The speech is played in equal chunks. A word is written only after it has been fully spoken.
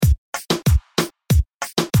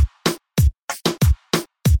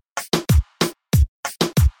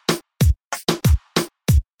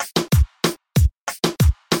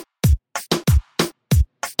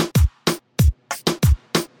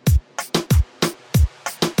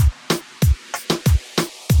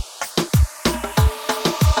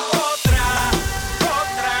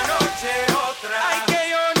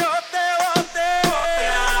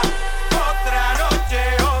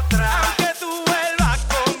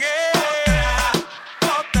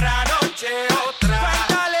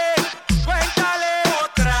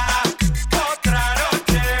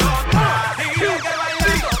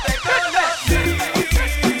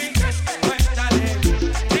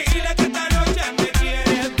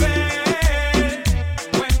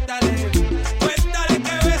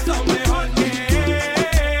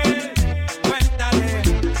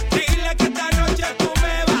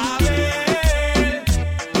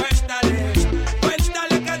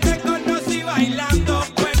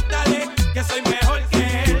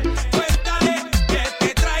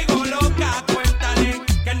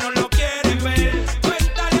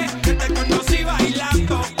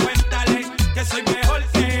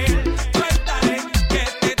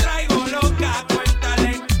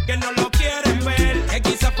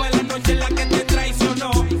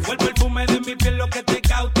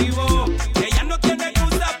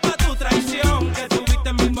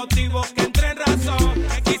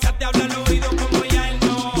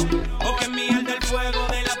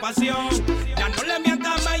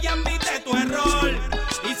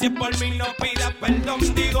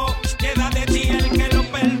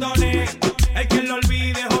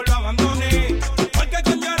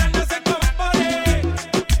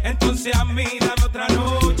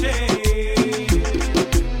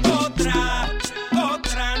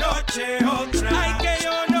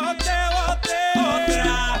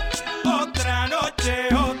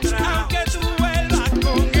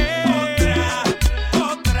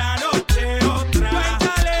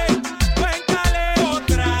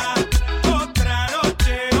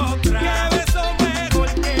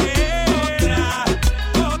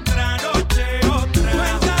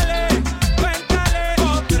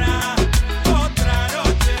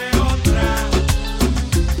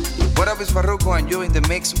the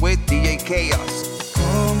mix with DJ Kaos.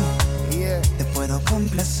 ¿Cómo te puedo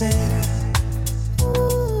complacer?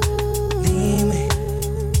 Dime,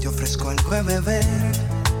 te ofrezco algo de beber.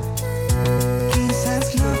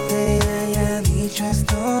 Quizás no te haya dicho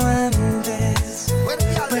esto antes,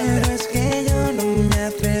 pero es que yo no me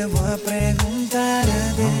atrevo a preguntarte.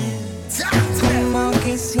 Como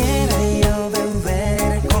quisiera yo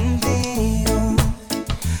beber contigo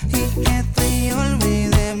y que tú y yo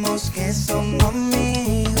olvidemos que somos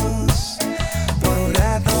amigos. Por un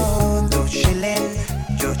rato tú chillen,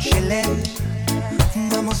 yo chillen.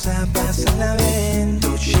 Vamos a pasarla bien.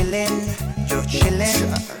 Tú chillen, yo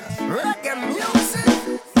chillen.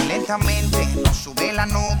 Lentamente nos sube la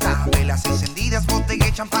nota, velas encendidas, botella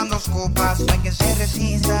y champán, 2 copas. No hay quien se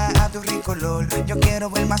resista a tu rico olor. Yo quiero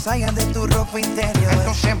ver más allá de tu ropa interior.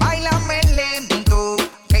 Entonces bailame lento,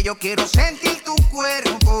 que yo quiero sentir tu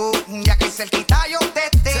cuerpo. Ya que cerquita yo te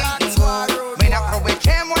tengo, ven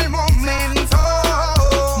aprovechemos el momento.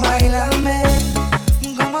 Bailame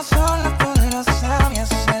como son las poderosas, me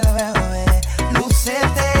hace el bebé.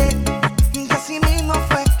 Lúcete, que así mismo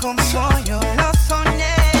fue como yo lo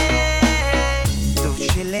soñé. Tú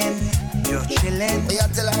chillen, yo chillen.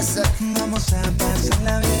 Vamos a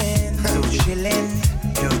pasarla bien. Tú chillen,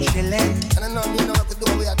 yo chillen.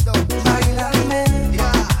 Bailame.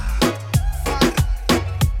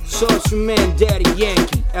 So it's your man Daddy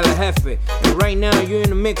Yankee, El Jefe. And right now you're in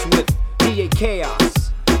the mix with DJ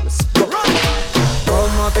Kaos. Let's go.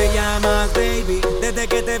 ¿Cómo te llamas, baby? Desde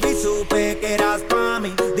que te vi supe que eras pa'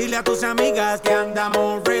 mí. Dile a tus amigas que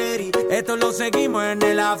andamos ready. Esto lo seguimos en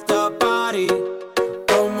el after party.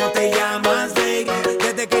 ¿Cómo te llamas, baby?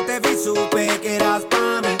 Desde que te vi supe que eras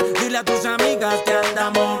pa' mí. Dile a tus amigas que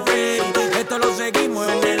andamos ready. Esto lo seguimos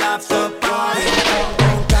en el after party.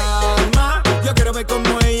 Con calma, yo quiero ver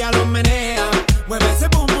cómo ella lo menea. Mueve ese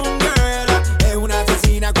boom boom girl. Es una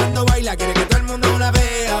asesina cuando baila, quiere que todo el mundo la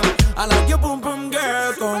vea. I like your boom boom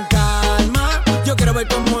girl. Con calma, yo quiero ver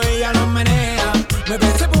cómo ella lo menea. Mueve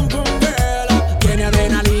ese boom boom girl. Tiene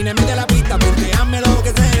adrenalina, mete la pista, hazme lo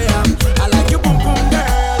que sea. I like your boom boom girl.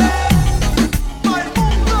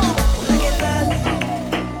 Hola, ¿qué tal?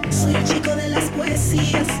 Soy un chico de las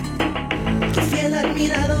poesías, tu fiel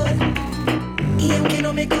admirador. Y aunque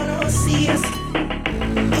no me conocías,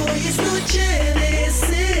 hoy es noche de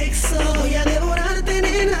sexo. Voy a devorarte,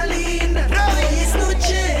 nena linda. Hoy es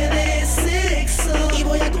noche de sexo y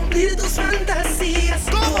voy a cumplir tus fantasías.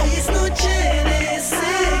 Hoy es noche de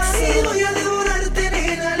sexo y voy a devorarte,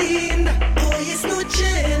 nena linda. Hoy es noche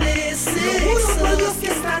de sexo. Por Dios que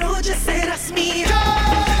esta noche serás mía.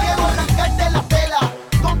 Quiero arrancarte la tela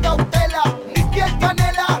con cautela, mi piel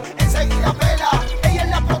canela, enseguida pela. Ella es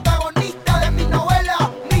la protagonista de mi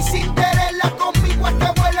novela, mi Cinderella, conmigo es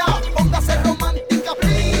que vuela. Póngase romántica,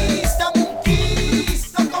 please, dame un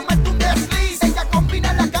kiss, no comete un desliz. Ella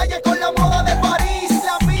combina la calle con la moda de París.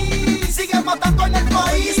 La Miss sigue matando en el Hoy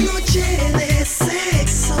país. es noche de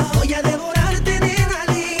sexo, voy a devorarte, nena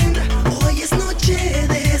linda. Hoy es noche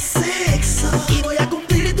de sexo y voy a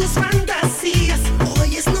cumplir tus fantasías.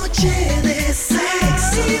 Hoy es noche de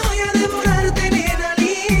sexo y voy a devorarte, nena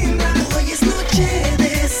linda. Hoy es noche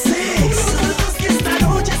de sexo, por Dios que esta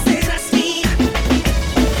noche serás mía.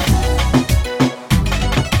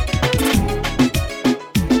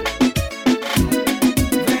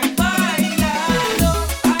 Ven, bailalo,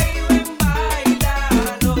 ay, ven,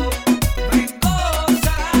 bailalo.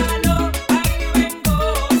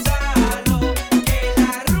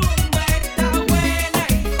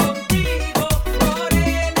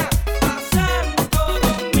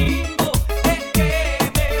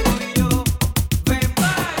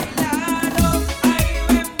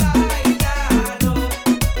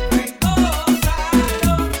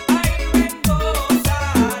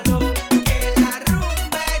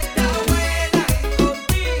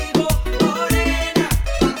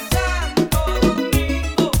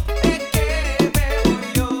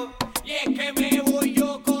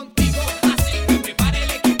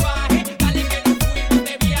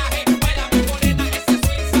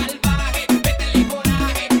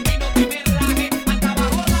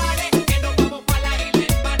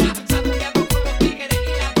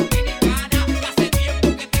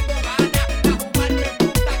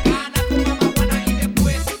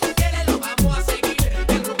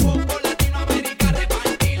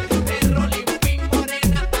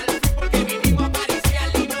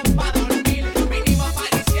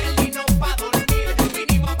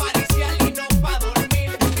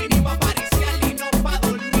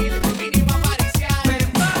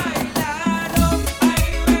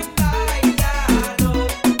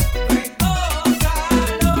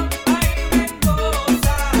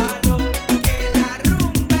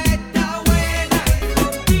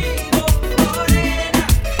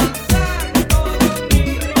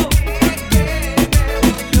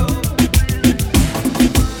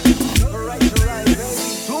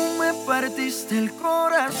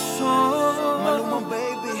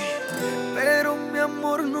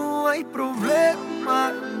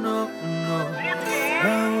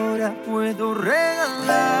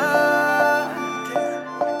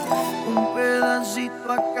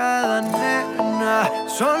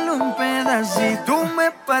 Si tú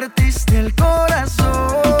me partiste el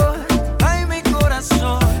corazón, ay mi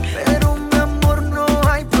corazón, pero mi amor no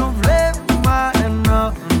hay problema,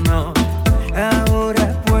 no, no.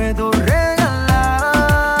 Ahora puedo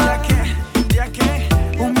regalar, ya que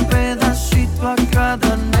un pedacito a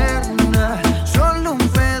cada nena, solo un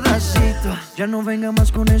pedacito. Ya no venga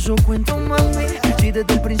más con eso, cuento mami. Si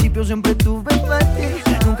desde el principio siempre tuve para ti,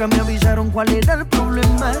 nunca me avisaron cuál era el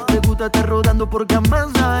problema. Te gusta estar rodando porque jamás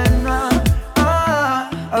sabes nada.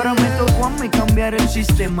 Ahora me tocó a mí cambiar el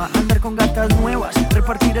sistema, andar con gatas nuevas,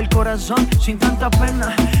 repartir el corazón sin tanta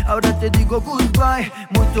pena. Ahora te digo goodbye,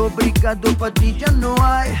 muito obrigado, pa' ti ya no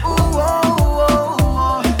hay.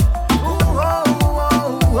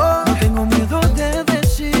 No tengo miedo de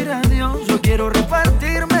decir adiós, yo quiero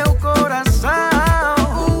repartirme el corazón.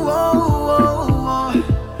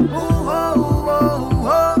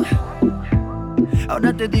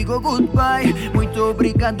 Ahora te digo goodbye, muito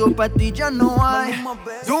obrigado, pa' ti ya no hay.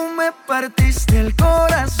 Tú me partiste el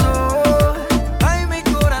corazón, ay mi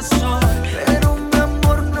corazón, pero mi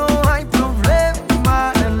amor no hay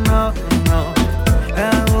problema, no, no.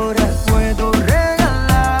 Ahora puedo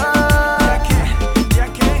regalar, ya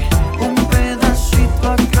que un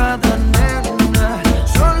pedacito a cada nena,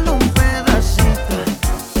 solo un pedacito.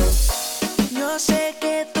 Yo sé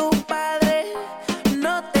que tus padres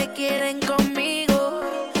no te quieren conmigo.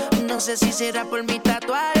 No sé si será por mi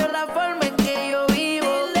tatuaje o la forma en que yo vivo.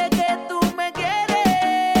 Dile que tú me quieres,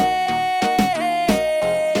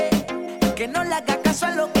 que no le haga caso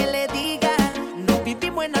a lo que le diga. Nos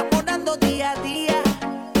vivimos enamorando día a día.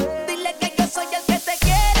 Dile que yo soy el que te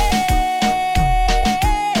quiere.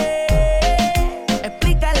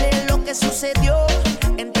 Explícale lo que sucedió.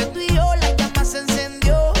 Entre tú y yo la llama se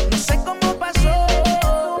encendió. No sé cómo pasó.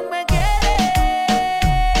 Tú me quieres,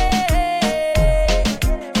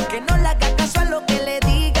 que no le haga caso a lo que le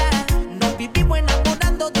diga. Nos vivimos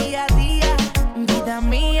enamorando día a día. Vida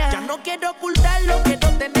mía, ya no quiero ocultarlo, quiero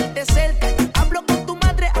tenerte cerca. Hablo con tu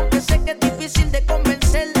madre, aunque sé que es difícil de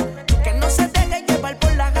convencerla. Que no se deje llevar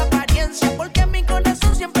por las apariencias, porque mi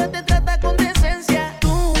corazón siempre te trata con decencia.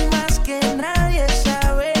 Tú más que nadie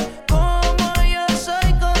sabes cómo yo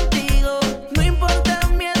soy contigo. No importa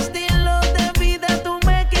mi estilo de vida, tú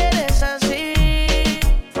me quieres así.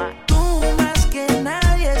 Tú más que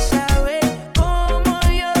nadie sabes cómo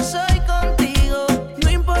yo soy contigo. No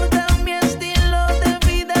importa mi estilo de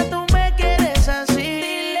vida, tú me quieres así.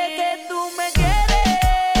 Dile que tú me quieres,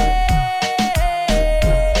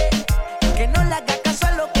 que no le haga caso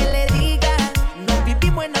a lo que le diga. Nos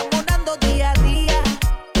vivimos enamorando día a día.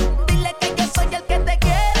 Dile que yo soy el que te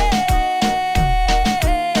quiere,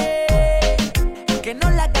 que no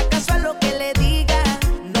le haga